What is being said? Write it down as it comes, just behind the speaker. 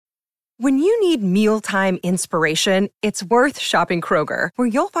When you need mealtime inspiration, it's worth shopping Kroger, where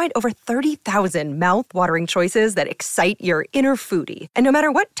you'll find over 30,000 mouth-watering choices that excite your inner foodie. And no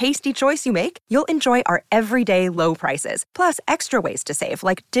matter what tasty choice you make, you'll enjoy our everyday low prices, plus extra ways to save,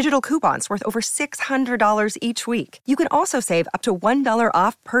 like digital coupons worth over $600 each week. You can also save up to $1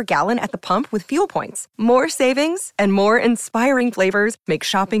 off per gallon at the pump with fuel points. More savings and more inspiring flavors make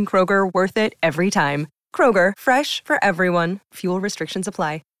shopping Kroger worth it every time. Kroger, fresh for everyone. Fuel restrictions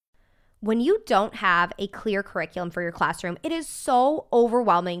apply. When you don't have a clear curriculum for your classroom, it is so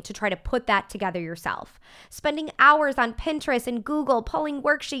overwhelming to try to put that together yourself. Spending hours on Pinterest and Google pulling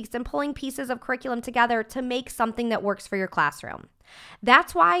worksheets and pulling pieces of curriculum together to make something that works for your classroom.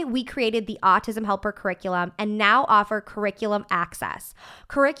 That's why we created the Autism Helper curriculum and now offer Curriculum Access.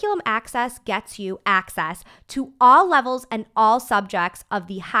 Curriculum Access gets you access to all levels and all subjects of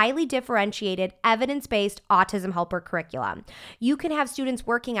the highly differentiated, evidence-based Autism Helper curriculum. You can have students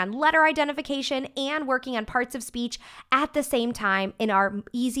working on letter identification and working on parts of speech at the same time in our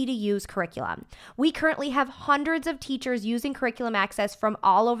easy-to-use curriculum. We currently have hundreds of teachers using Curriculum Access from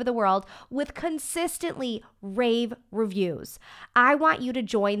all over the world with consistently rave reviews. I want you to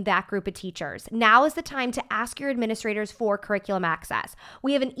join that group of teachers. Now is the time to ask your administrators for Curriculum Access.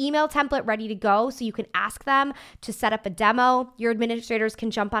 We have an email template ready to go, so you can ask them to set up a demo. Your administrators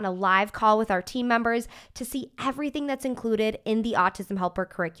can jump on a live call with our team members to see everything that's included in the Autism Helper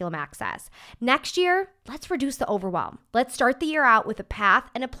Curriculum Access. Next year, let's reduce the overwhelm. Let's start the year out with a path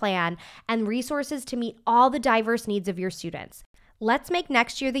and a plan and resources to meet all the diverse needs of your students. Let's make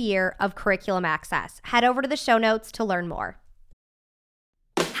next year the year of Curriculum Access. Head over to the show notes to learn more.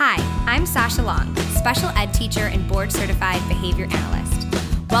 Hi, I'm Sasha Long, special ed teacher and board-certified behavior analyst.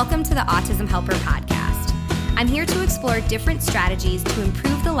 Welcome to the Autism Helper podcast. I'm here to explore different strategies to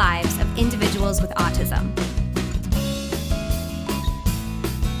improve the lives of individuals with autism.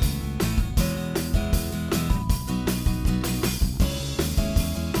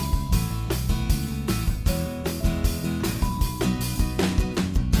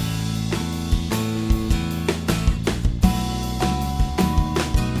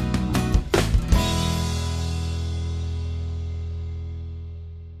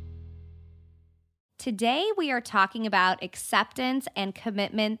 Today, we are talking about acceptance and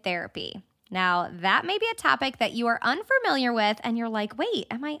commitment therapy. Now, that may be a topic that you are unfamiliar with and you're like, wait,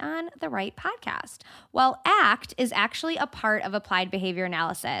 am I on the right podcast? Well, ACT is actually a part of applied behavior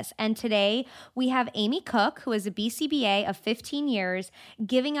analysis. And today we have Amy Cook, who is a BCBA of 15 years,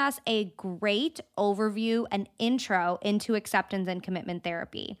 giving us a great overview and intro into acceptance and commitment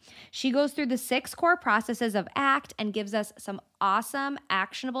therapy. She goes through the 6 core processes of ACT and gives us some awesome,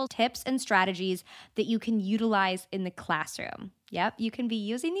 actionable tips and strategies that you can utilize in the classroom. Yep, you can be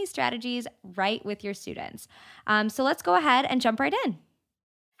using these strategies right with your students. So let's go ahead and jump right in.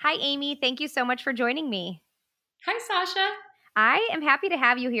 Hi, Amy. Thank you so much for joining me. Hi, Sasha. I am happy to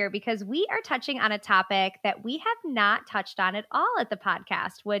have you here because we are touching on a topic that we have not touched on at all at the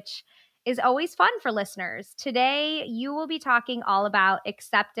podcast, which is always fun for listeners. Today, you will be talking all about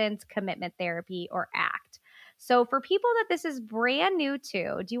acceptance commitment therapy, or ACT. So for people that this is brand new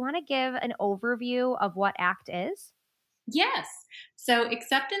to, do you want to give an overview of what ACT is? Yes. So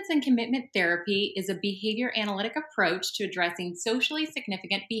acceptance and commitment therapy is a behavior analytic approach to addressing socially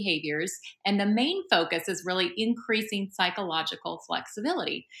significant behaviors. And the main focus is really increasing psychological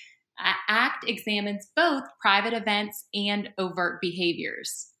flexibility. ACT examines both private events and overt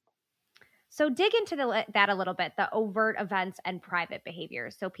behaviors. So dig into that a little bit, the overt events and private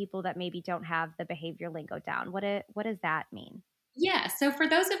behaviors. So people that maybe don't have the behavior lingo down, what does that mean? Yeah, so for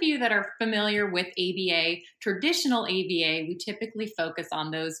those of you that are familiar with ABA, traditional ABA, we typically focus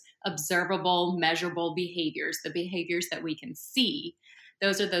on those observable, measurable behaviors, the behaviors that we can see.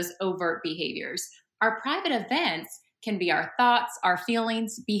 Those are those overt behaviors. Our private events can be our thoughts, our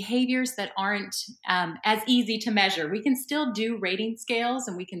feelings, behaviors that aren't as easy to measure. We can still do rating scales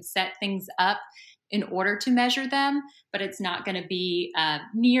and we can set things up in order to measure them, but it's not going to be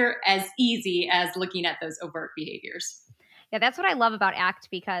near as easy as looking at those overt behaviors. Yeah, that's what I love about ACT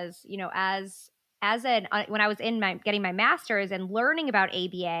because, you know, when I was getting my master's and learning about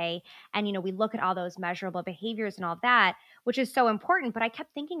ABA, and, you know, we look at all those measurable behaviors and all that, which is so important. But I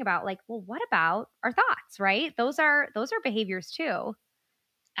kept thinking about like, well, what about our thoughts, right? Those are behaviors too.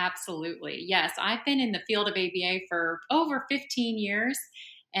 Absolutely. Yes. I've been in the field of ABA for over 15 years,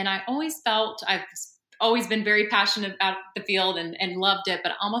 and I always felt I've always been very passionate about the field and loved it,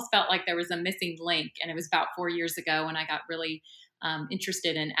 but I almost felt like there was a missing link. And it was about 4 years ago when I got really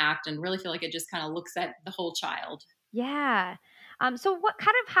interested in ACT and really feel like it just kind of looks at the whole child. Yeah. So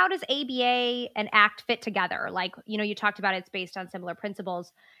how does ABA and ACT fit together? Like, you talked about it's based on similar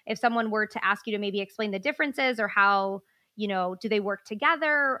principles. If someone were to ask you to maybe explain the differences or how, do they work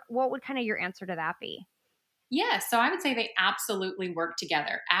together? What would kind of your answer to that be? Yes, so I would say they absolutely work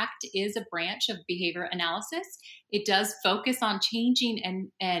together. ACT is a branch of behavior analysis. It does focus on changing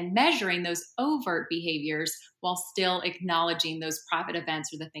and measuring those overt behaviors while still acknowledging those private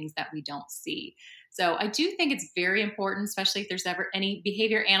events or the things that we don't see. So I do think it's very important, especially if there's ever any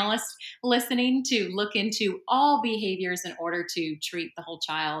behavior analyst listening, to look into all behaviors in order to treat the whole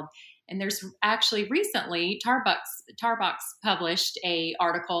child. And there's actually recently Tarbucks published a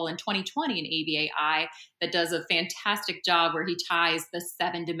article in 2020 in ABAI that does a fantastic job where he ties the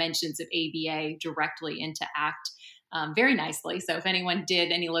 7 dimensions of ABA directly into ACT very nicely. So if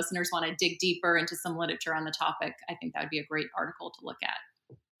any listeners want to dig deeper into some literature on the topic, I think that would be a great article to look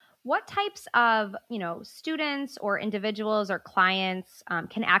at. What types of, students or individuals or clients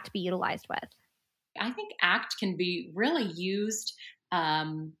can ACT be utilized with? I think ACT can be really used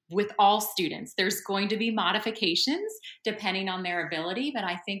with all students. There's going to be modifications depending on their ability, but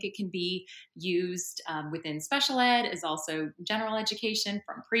I think it can be used within special ed, as also general education,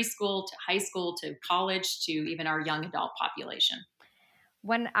 from preschool to high school to college to even our young adult population.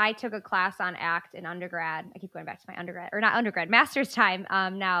 When I took a class on ACT in undergrad, I keep going back to my undergrad, or not undergrad, master's time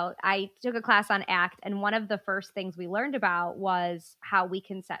now, I took a class on ACT, and one of the first things we learned about was how we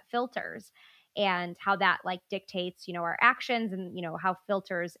can set filters and how that like dictates, our actions and, how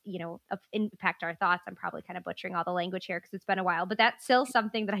filters, impact our thoughts. I'm probably kind of butchering all the language here because it's been a while, but that's still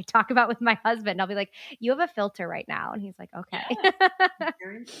something that I talk about with my husband. I'll be like, you have a filter right now. And he's like, okay. Yeah,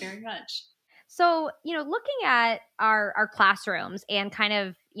 very, very much. So, looking at our classrooms and kind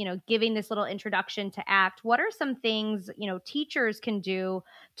of, giving this little introduction to ACT, what are some things, teachers can do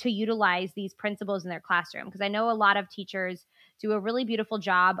to utilize these principles in their classroom? Because I know a lot of teachers do a really beautiful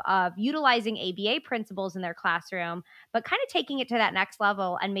job of utilizing ABA principles in their classroom, but kind of taking it to that next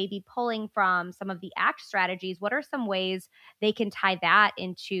level and maybe pulling from some of the ACT strategies. What are some ways they can tie that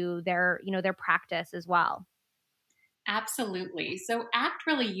into their, their practice as well? Absolutely. So ACT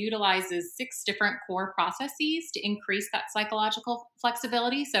really utilizes 6 different core processes to increase that psychological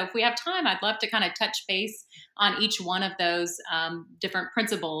flexibility. So if we have time, I'd love to kind of touch base on each one of those different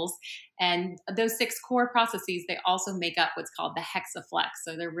principles. And those 6 core processes, they also make up what's called the hexaflex.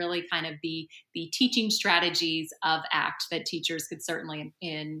 So they're really kind of the teaching strategies of ACT that teachers could certainly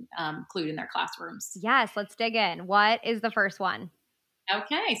include in their classrooms. Yes, let's dig in. What is the first one?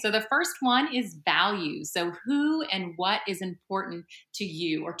 Okay, so the first one is values. So, who and what is important to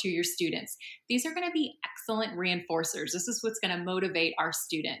you or to your students? These are going to be excellent reinforcers. This is what's going to motivate our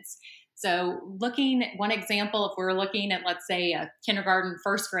students. So, looking at one example, if we're looking at, let's say, a kindergarten,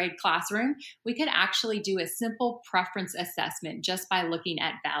 first grade classroom, we could actually do a simple preference assessment just by looking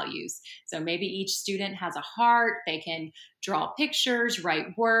at values. So, maybe each student has a heart, they can draw pictures,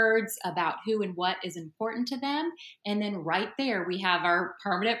 write words about who and what is important to them. And then right there, we have our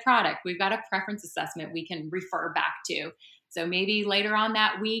permanent product. We've got a preference assessment we can refer back to. So maybe later on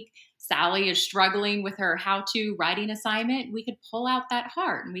that week, Sally is struggling with her how-to writing assignment. We could pull out that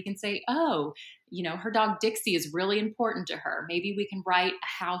heart and we can say, oh, her dog Dixie is really important to her. Maybe we can write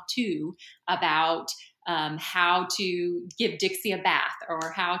a how-to about how to give Dixie a bath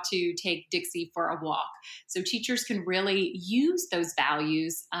or how to take Dixie for a walk. So teachers can really use those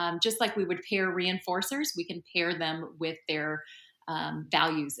values, just like we would pair reinforcers. We can pair them with their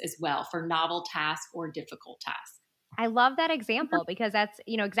values as well for novel tasks or difficult tasks. I love that example because that's,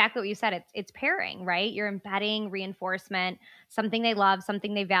 exactly what you said. It's pairing, right? You're embedding reinforcement, something they love,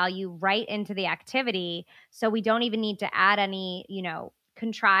 something they value right into the activity. So we don't even need to add any,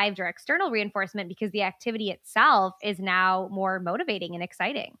 contrived or external reinforcement because the activity itself is now more motivating and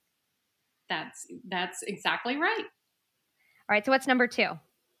exciting. That's exactly right. All right. So what's number 2?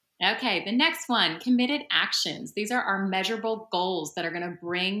 Okay, the next one, committed actions. These are our measurable goals that are going to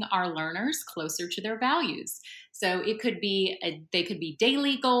bring our learners closer to their values. So they could be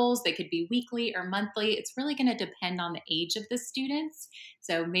daily goals, they could be weekly or monthly. It's really going to depend on the age of the students.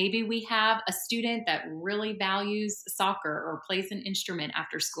 So maybe we have a student that really values soccer or plays an instrument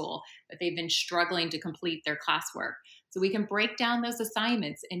after school, but they've been struggling to complete their classwork. So we can break down those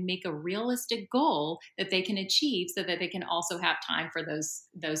assignments and make a realistic goal that they can achieve so that they can also have time for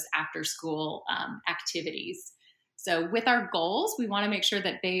those after school activities. So with our goals, we want to make sure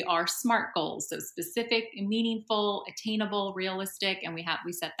that they are SMART goals. So specific, meaningful, attainable, realistic, and we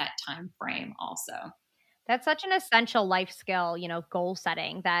set that time frame also. That's such an essential life skill, goal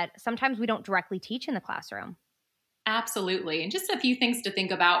setting that sometimes we don't directly teach in the classroom. Absolutely. And just a few things to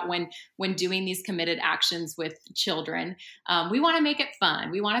think about when doing these committed actions with children. We want to make it fun.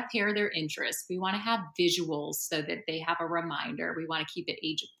 We want to pair their interests. We want to have visuals so that they have a reminder. We want to keep it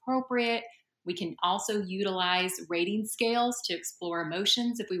age appropriate. We can also utilize rating scales to explore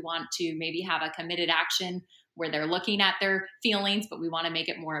emotions if we want to maybe have a committed action where they're looking at their feelings, but we want to make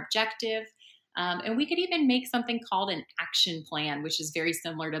it more objective. And we could even make something called an action plan, which is very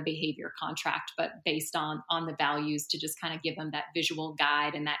similar to behavior contract, but based on the values to just kind of give them that visual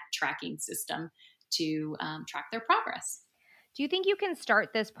guide and that tracking system to track their progress. Do you think you can start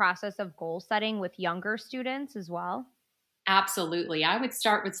this process of goal setting with younger students as well? Absolutely. I would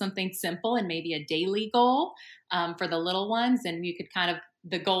start with something simple and maybe a daily goal for the little ones. And you could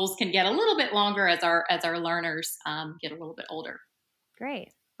the goals can get a little bit longer as our learners get a little bit older. Great.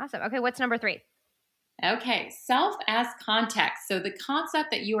 Awesome. Okay, what's number 3? Okay, self as context. So the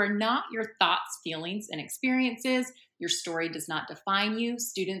concept that you are not your thoughts, feelings, and experiences. Your story does not define you.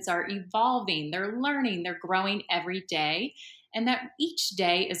 Students are evolving, they're learning, they're growing every day, and that each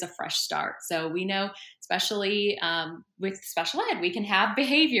day is a fresh start. So we know, especially with special ed, we can have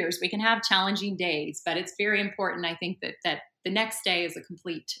behaviors, we can have challenging days, but it's very important, I think, that the next day is a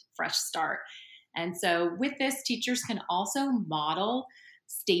complete fresh start. And so with this, teachers can also model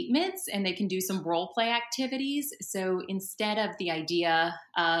statements and they can do some role play activities. So instead of the idea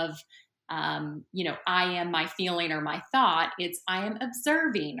of, I am my feeling or my thought, it's I am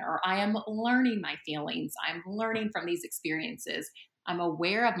observing or I am learning my feelings. I'm learning from these experiences. I'm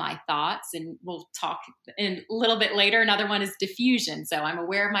aware of my thoughts, and we'll talk in a little bit later. Another one is diffusion. So I'm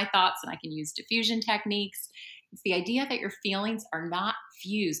aware of my thoughts and I can use diffusion techniques. It's the idea that your feelings are not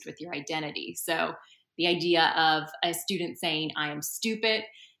fused with your identity. So the idea of a student saying, I am stupid.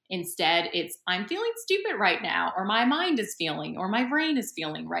 Instead, it's I'm feeling stupid right now, or my mind is feeling, or my brain is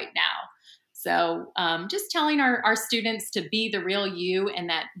feeling right now. So just telling our students to be the real you and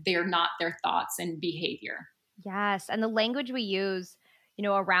that they're not their thoughts and behavior. Yes. And the language we use,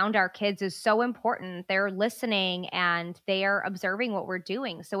 around our kids is so important. They're listening and they are observing what we're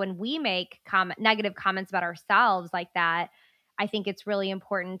doing. So when we make negative comments about ourselves like that, I think it's really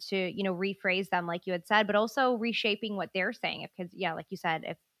important to, rephrase them like you had said, but also reshaping what they're saying. If kids, like you said,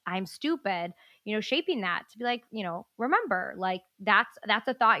 if I'm stupid, shaping that to be like, remember, like that's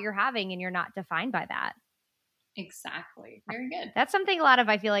a thought you're having and you're not defined by that. Exactly. Very good. That's something a lot of,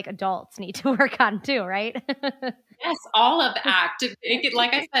 I feel like, adults need to work on too, right? Yes, all of ACT.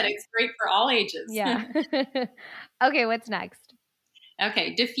 Like I said, it's great for all ages. Yeah. Okay, what's next?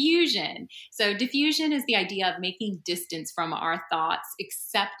 Okay, diffusion. So diffusion is the idea of making distance from our thoughts,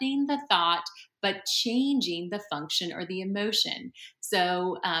 accepting the thought, but changing the function or the emotion.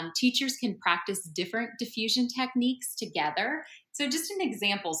 So teachers can practice different diffusion techniques together. So just an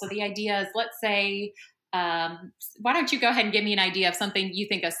example. So the idea is, let's say, why don't you go ahead and give me an idea of something you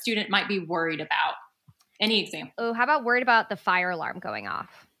think a student might be worried about? Any example? Oh, how about worried about the fire alarm going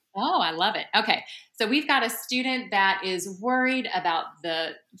off? Oh, I love it. Okay. So we've got a student that is worried about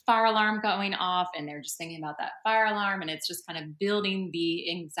the fire alarm going off, and they're just thinking about that fire alarm, and it's just kind of building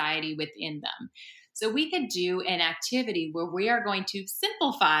the anxiety within them. So we could do an activity where we are going to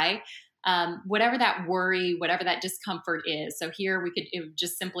simplify whatever that worry, whatever that discomfort is. So here it would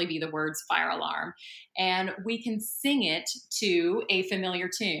just simply be the words fire alarm, and we can sing it to a familiar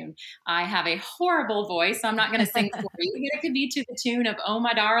tune. I have a horrible voice, so I'm not going to sing for you. It could be to the tune of Oh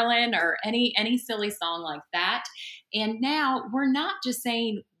My Darling or any silly song like that. And now we're not just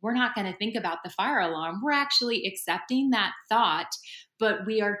saying we're not going to think about the fire alarm. We're actually accepting that thought, but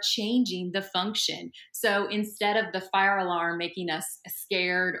we are changing the function. So instead of the fire alarm making us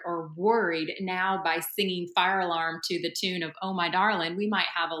scared or worried, now by singing fire alarm to the tune of Oh My Darling, we might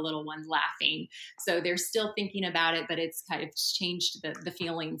have a little one laughing. So they're still thinking about it, but it's kind of changed the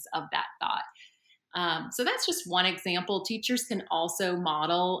feelings of that thought. So that's just one example. Teachers can also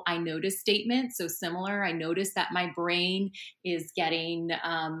model I notice statements. So similar, I notice that my brain is getting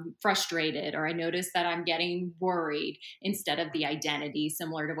frustrated, or I notice that I'm getting worried, instead of the identity,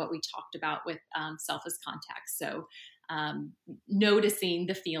 similar to what we talked about with self as context. So noticing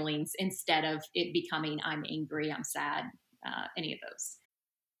the feelings instead of it becoming I'm angry, I'm sad, any of those.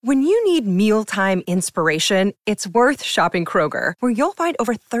 When you need mealtime inspiration, it's worth shopping Kroger, where you'll find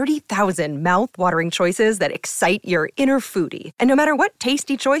over 30,000 mouth-watering choices that excite your inner foodie. And no matter what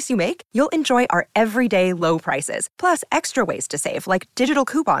tasty choice you make, you'll enjoy our everyday low prices, plus extra ways to save, like digital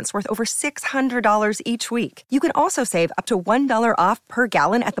coupons worth over $600 each week. You can also save up to $1 off per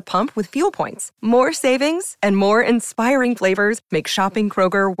gallon at the pump with fuel points. More savings and more inspiring flavors make shopping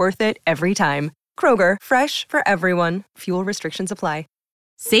Kroger worth it every time. Kroger, fresh for everyone. Fuel restrictions apply.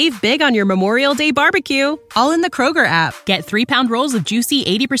 Save big on your Memorial Day barbecue, all in the Kroger app. Get 3-pound rolls of juicy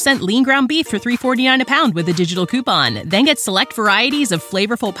 80% lean ground beef for $3.49 a pound with a digital coupon. Then get select varieties of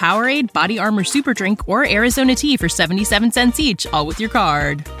flavorful Powerade, Body Armor Super Drink, or Arizona tea for 77 cents each, all with your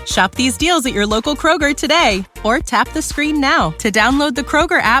card. Shop these deals at your local Kroger today, or tap the screen now to download the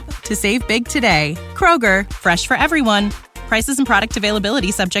Kroger app to save big today. Kroger, fresh for everyone. Prices and product availability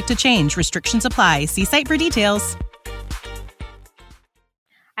subject to change. Restrictions apply. See site for details.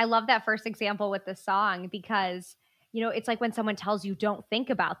 I love that first example with the song because, it's like when someone tells you don't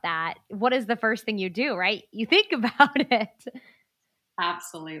think about that, what is the first thing you do, right? You think about it.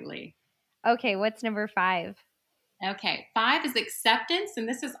 Absolutely. Okay, what's number 5? Okay, 5 is acceptance. And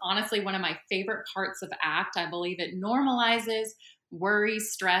this is honestly one of my favorite parts of ACT. I believe it normalizes worry,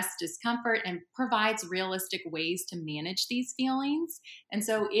 stress, discomfort, and provides realistic ways to manage these feelings. And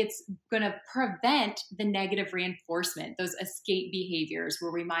so it's going to prevent the negative reinforcement, those escape behaviors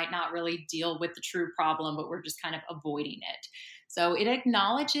where we might not really deal with the true problem, but we're just kind of avoiding it. So it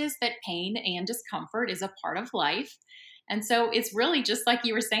acknowledges that pain and discomfort is a part of life. And so it's really just like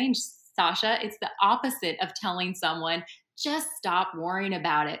you were saying, Sasha, it's the opposite of telling someone, just stop worrying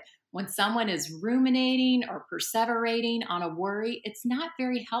about it. When someone is ruminating or perseverating on a worry, it's not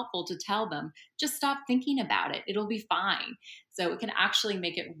very helpful to tell them, just stop thinking about it. It'll be fine. So it can actually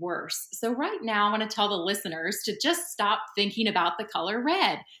make it worse. So right now, I want to tell the listeners to just stop thinking about the color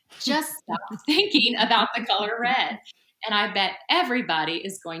red. Just stop thinking about the color red. And I bet everybody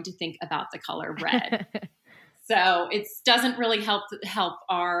is going to think about the color red. So it doesn't really help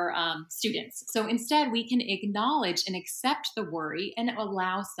our students. So instead, we can acknowledge and accept the worry and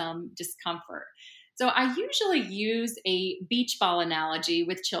allow some discomfort. So I usually use a beach ball analogy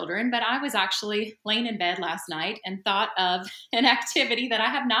with children, but I was actually laying in bed last night and thought of an activity that I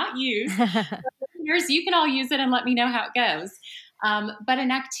have not used. Listeners, you can all use it and let me know how it goes. But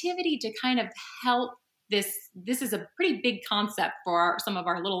an activity to kind of help this is a pretty big concept for some of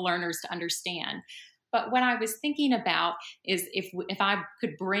our little learners to understand. But what I was thinking about is if I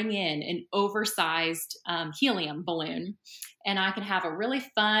could bring in an oversized helium balloon and I could have a really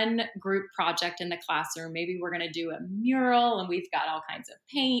fun group project in the classroom. Maybe we're going to do a mural and we've got all kinds of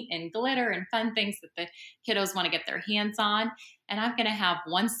paint and glitter and fun things that the kiddos want to get their hands on. And I'm going to have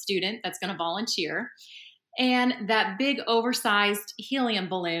one student that's going to volunteer. And that big oversized helium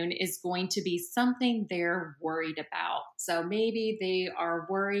balloon is going to be something they're worried about. So maybe they are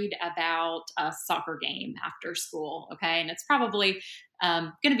worried about a soccer game after school, okay? And it's probably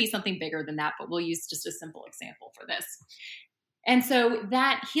going to be something bigger than that, but we'll use just a simple example for this. And so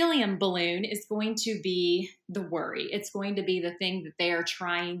that helium balloon is going to be the worry. It's going to be the thing that they are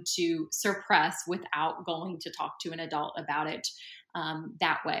trying to suppress without going to talk to an adult about it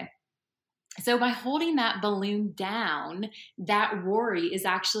that way. So by holding that balloon down, that worry is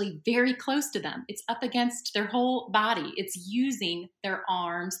actually very close to them. It's up against their whole body. It's using their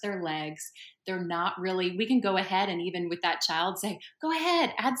arms, their legs. They're not really, we can go ahead and even with that child say, go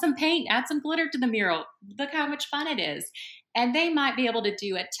ahead, add some paint, add some glitter to the mural. Look how much fun it is. And they might be able to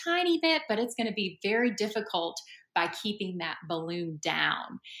do a tiny bit, but it's going to be very difficult by keeping that balloon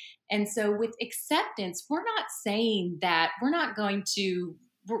down. And so with acceptance, we're not saying that we're not going to,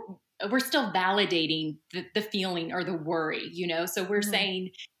 we're still validating the feeling or the worry, So we're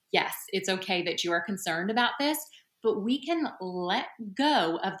saying, yes, it's okay that you are concerned about this, but we can let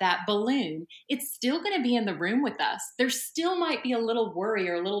go of that balloon. It's still going to be in the room with us. There still might be a little worry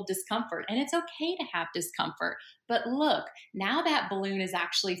or a little discomfort, and it's okay to have discomfort. But look, now that balloon is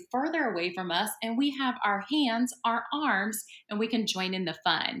actually further away from us, and we have our hands, our arms, and we can join in the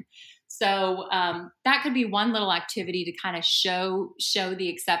fun. So that could be one little activity to kind of show the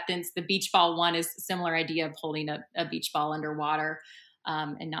acceptance. The beach ball one is a similar idea of holding a beach ball underwater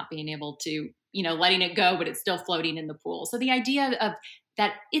and not being able to, letting it go, but it's still floating in the pool. So the idea of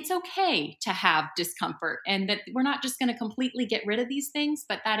that it's okay to have discomfort and that we're not just going to completely get rid of these things,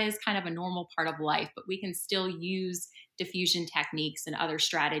 but that is kind of a normal part of life. But we can still use diffusion techniques and other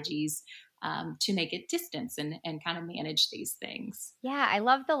strategies to make it distance and kind of manage these things. Yeah, I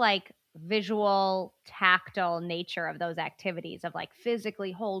love the visual, tactile nature of those activities of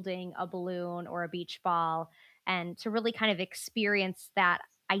physically holding a balloon or a beach ball and to really kind of experience that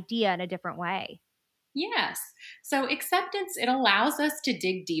idea in a different way. Yes. So acceptance, it allows us to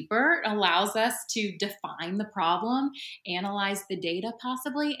dig deeper, it allows us to define the problem, analyze the data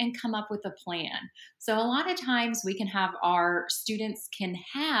possibly, and come up with a plan. So a lot of times we can have our students can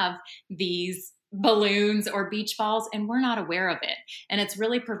have these balloons or beach balls, and we're not aware of it. And it's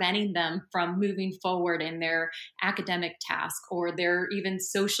really preventing them from moving forward in their academic task or their even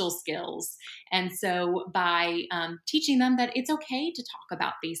social skills. And so by teaching them that it's okay to talk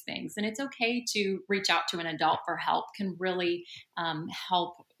about these things and it's okay to reach out to an adult for help can really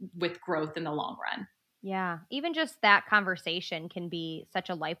help with growth in the long run. Yeah. Even just that conversation can be such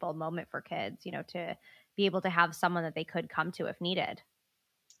a light bulb moment for kids, to be able to have someone that they could come to if needed.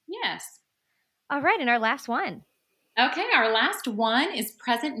 Yes. All right. And our last one. Okay, our last one is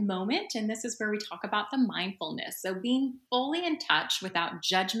present moment, and this is where we talk about the mindfulness. So being fully in touch without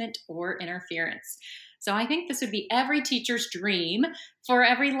judgment or interference. So I think this would be every teacher's dream for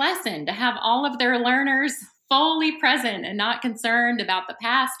every lesson, to have all of their learners fully present and not concerned about the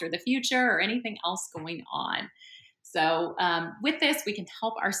past or the future or anything else going on. So with this, we can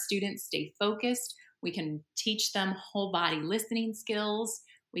help our students stay focused. We can teach them whole body listening skills.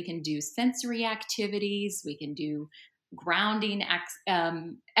 We can do sensory activities. We can do grounding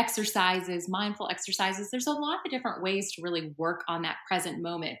exercises, mindful exercises. There's a lot of different ways to really work on that present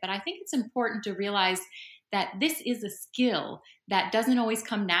moment. But I think it's important to realize that this is a skill that doesn't always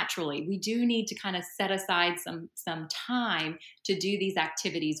come naturally. We do need to kind of set aside some time to do these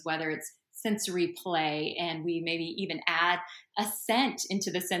activities, whether it's sensory play, and we maybe even add a scent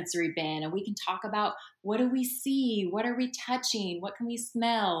into the sensory bin, and we can talk about what do we see, what are we touching, what can we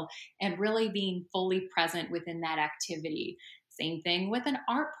smell, and really being fully present within that activity. Same thing with an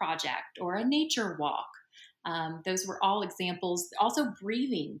art project or a nature walk. Those were all examples. Also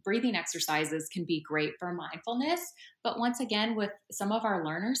breathing exercises can be great for mindfulness, but once again, with some of our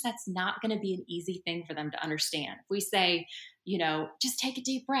learners, that's not going to be an easy thing for them to understand. If we say, just take a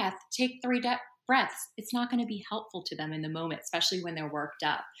deep breath, take 3 breaths, it's not going to be helpful to them in the moment, especially when they're worked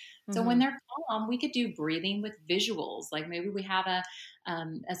up. Mm-hmm. So when they're calm, we could do breathing with visuals. Like maybe we have a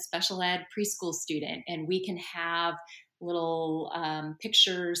special ed preschool student, and we can have little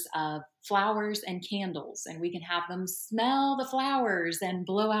pictures of flowers and candles, and we can have them smell the flowers and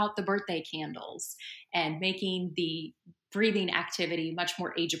blow out the birthday candles, and making the breathing activity much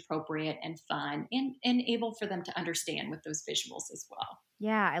more age appropriate and fun and able for them to understand with those visuals as well.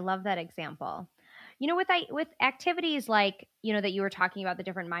 Yeah, I love that example. With activities like, that you were talking about, the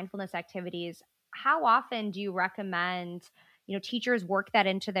different mindfulness activities, how often do you recommend teachers work that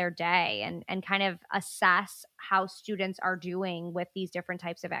into their day and kind of assess how students are doing with these different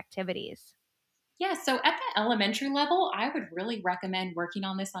types of activities? Yeah, so at the elementary level, I would really recommend working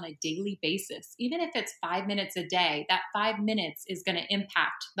on this on a daily basis. Even if it's 5 minutes a day, that 5 minutes is going to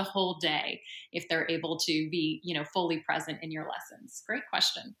impact the whole day if they're able to be, fully present in your lessons. Great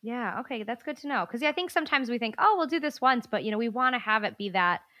question. Yeah, okay, that's good to know. Because I think sometimes we think, oh, we'll do this once, but, we want to have it be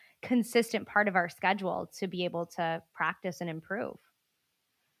that consistent part of our schedule to be able to practice and improve.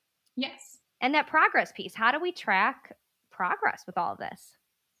 Yes. And that progress piece, how do we track progress with all of this?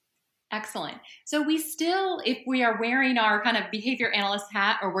 Excellent. So we still, if we are wearing our kind of behavior analyst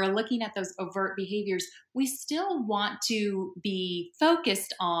hat or we're looking at those overt behaviors, we still want to be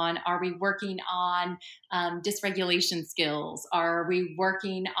focused on, are we working on dysregulation skills? Are we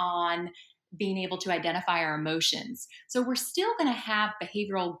working on being able to identify our emotions? So we're still going to have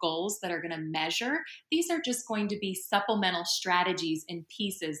behavioral goals that are going to measure. These are just going to be supplemental strategies and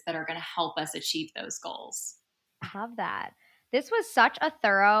pieces that are going to help us achieve those goals. I love that. This was such a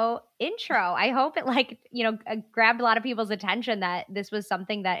thorough intro. I hope it grabbed a lot of people's attention that this was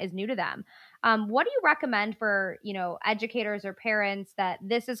something that is new to them. What do you recommend for, educators or parents that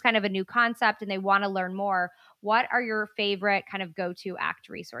this is kind of a new concept and they want to learn more? What are your favorite kind of go-to ACT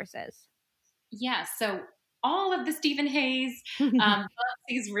resources? Yeah, so all of the Stephen Hayes books,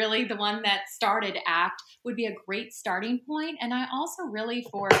 he's really the one that started ACT, would be a great starting point. And I also really,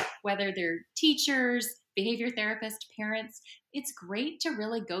 for whether they're teachers, behavior therapists, parents, it's great to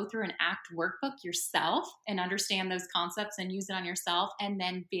really go through an ACT workbook yourself and understand those concepts and use it on yourself, and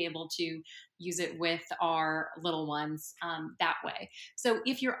then be able to use it with our little ones that way. So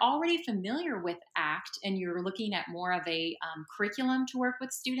if you're already familiar with ACT and you're looking at more of a curriculum to work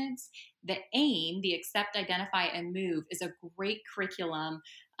with students, the AIM, the Accept, Identify, and Move, is a great curriculum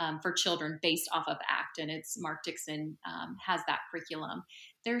for children based off of ACT, and it's Mark Dixon has that curriculum.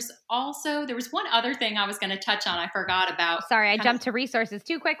 There was one other thing I was going to touch on. I forgot about. Sorry, I jumped to resources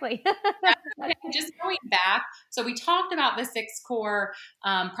too quickly. Just going back. So we talked about the 6 core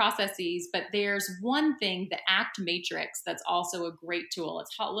processes, but there's one thing, the ACT matrix, that's also a great tool.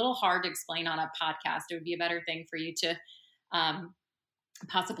 It's a little hard to explain on a podcast. It would be a better thing for you to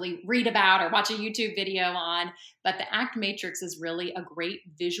possibly read about or watch a YouTube video on. But the ACT Matrix is really a great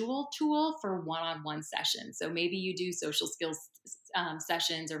visual tool for one-on-one sessions. So maybe you do social skills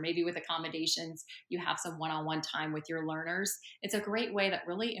sessions, or maybe with accommodations, you have some one-on-one time with your learners. It's a great way that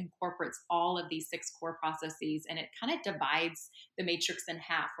really incorporates all of these 6 core processes, and it kind of divides the matrix in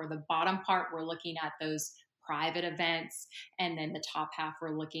half, where the bottom part, we're looking at those private events, and then the top half,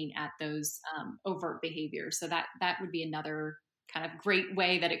 we're looking at those overt behaviors. So that would be another kind of great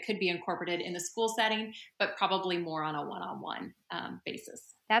way that it could be incorporated in the school setting, but probably more on a one-on-one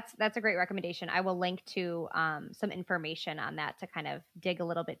basis. That's a great recommendation. I will link to some information on that to kind of dig a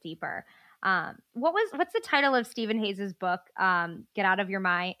little bit deeper. What's the title of Stephen Hayes' book? Get out of your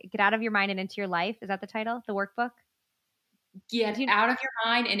mind and into your life. Is that the title? The workbook? Get out of your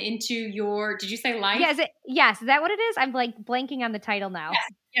mind and into your, did you say life? Yes. Is that what it is? I'm like blanking on the title now.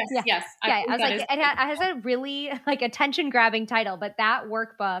 Yes. I was like, it has a really like attention grabbing title, but that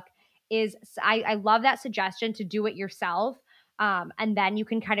workbook is, I love that suggestion to do it yourself. And then you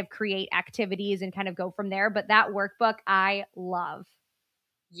can kind of create activities and kind of go from there. But that workbook I love.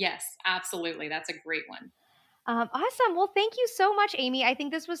 Yes, absolutely. That's a great one. Awesome. Well, thank you so much, Amy. I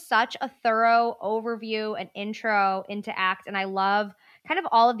think this was such a thorough overview and intro into ACT. And I love kind of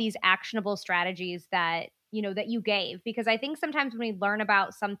all of these actionable strategies that you gave, because I think sometimes when we learn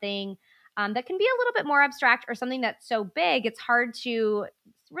about something that can be a little bit more abstract or something that's so big, it's hard to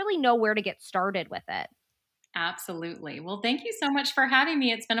really know where to get started with it. Absolutely. Well, thank you so much for having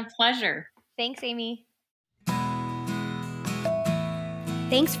me. It's been a pleasure. Thanks, Amy.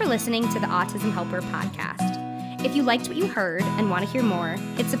 Thanks for listening to the Autism Helper podcast. If you liked what you heard and want to hear more,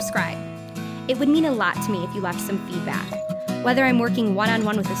 hit subscribe. It would mean a lot to me if you left some feedback. Whether I'm working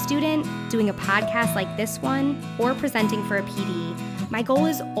one-on-one with a student, doing a podcast like this one, or presenting for a PD, my goal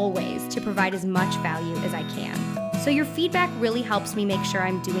is always to provide as much value as I can. So your feedback really helps me make sure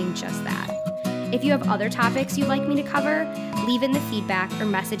I'm doing just that. If you have other topics you'd like me to cover, leave in the feedback or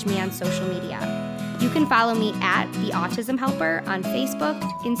message me on social media. You can follow me at The Autism Helper on Facebook,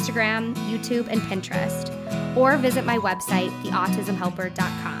 Instagram, YouTube, and Pinterest, or visit my website,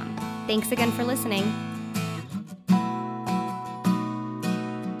 theautismhelper.com. Thanks again for listening.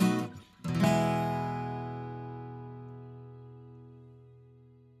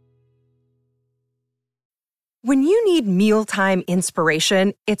 When you need mealtime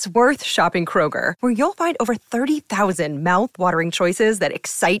inspiration, it's worth shopping Kroger, where you'll find over 30,000 mouth-watering choices that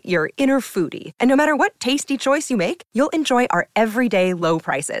excite your inner foodie. And no matter what tasty choice you make, you'll enjoy our everyday low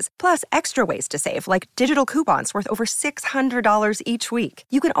prices, plus extra ways to save, like digital coupons worth over $600 each week.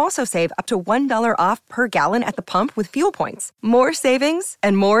 You can also save up to $1 off per gallon at the pump with fuel points. More savings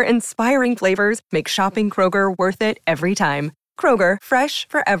and more inspiring flavors make shopping Kroger worth it every time. Kroger, fresh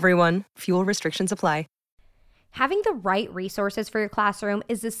for everyone. Fuel restrictions apply. Having the right resources for your classroom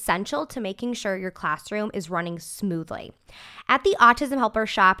is essential to making sure your classroom is running smoothly. At the Autism Helper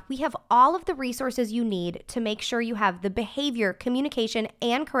Shop, we have all of the resources you need to make sure you have the behavior, communication,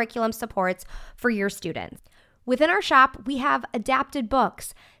 and curriculum supports for your students. Within our shop, we have adapted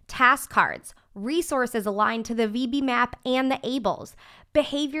books, task cards, resources aligned to the VB map and the ABLES,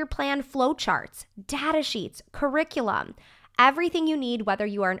 behavior plan flowcharts, data sheets, curriculum. Everything you need, whether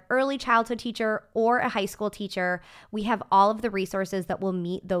you are an early childhood teacher or a high school teacher, we have all of the resources that will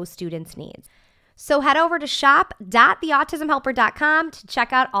meet those students' needs. So head over to shop.theautismhelper.com to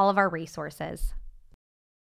check out all of our resources.